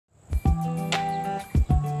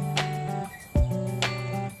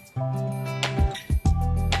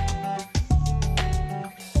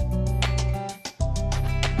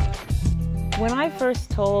When I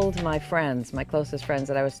first told my friends, my closest friends,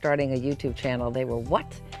 that I was starting a YouTube channel, they were, "What?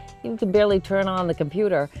 You can barely turn on the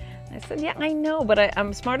computer." I said, "Yeah, I know, but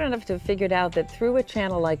I'm smart enough to have figured out that through a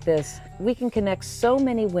channel like this, we can connect so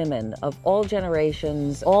many women of all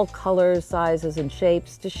generations, all colors, sizes, and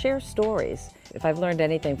shapes to share stories." If I've learned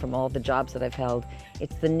anything from all the jobs that I've held,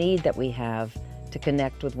 it's the need that we have to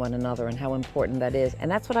connect with one another and how important that is.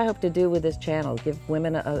 And that's what I hope to do with this channel, give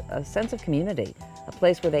women a sense of community, a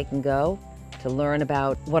place where they can go to learn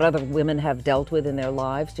about what other women have dealt with in their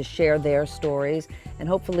lives, to share their stories, and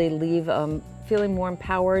hopefully leave feeling more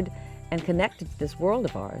empowered and connected to this world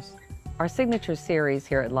of ours. Our signature series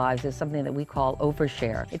here at Lives is something that we call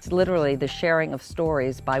Overshare. It's literally the sharing of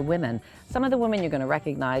stories by women. Some of the women you're going to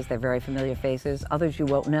recognize, they're very familiar faces. Others you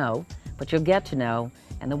won't know, but you'll get to know.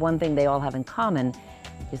 And the one thing they all have in common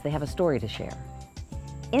is they have a story to share.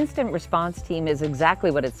 Instant Response Team is exactly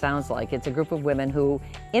what it sounds like. It's a group of women who,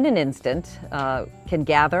 in an instant, can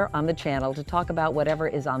gather on the channel to talk about whatever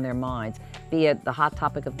is on their minds, be it the hot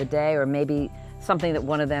topic of the day or maybe something that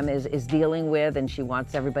one of them is dealing with and she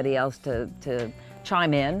wants everybody else to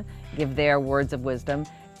chime in, give their words of wisdom.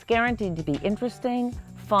 It's guaranteed to be interesting,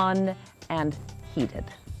 fun, and heated.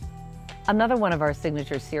 Another one of our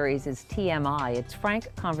signature series is TMI. It's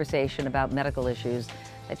frank conversation about medical issues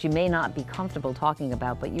that you may not be comfortable talking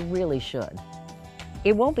about, but you really should.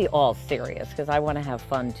 It won't be all serious, because I want to have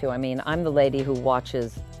fun too. I mean, I'm the lady who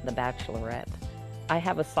watches The Bachelorette. I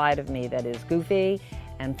have a side of me that is goofy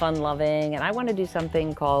and fun-loving, and I want to do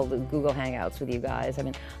something called Google Hangouts with you guys. I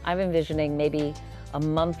mean, I'm envisioning maybe a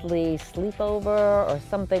monthly sleepover or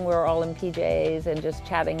something where we're all in PJs and just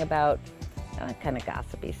chatting about kind of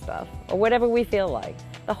gossipy stuff, or whatever we feel like.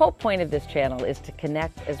 The whole point of this channel is to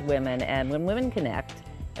connect as women, and when women connect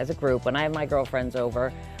as a group, when I have my girlfriends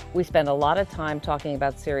over, we spend a lot of time talking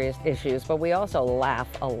about serious issues, but we also laugh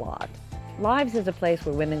a lot. Lives is a place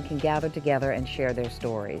where women can gather together and share their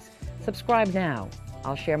stories. Subscribe now.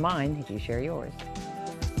 I'll share mine if you share yours.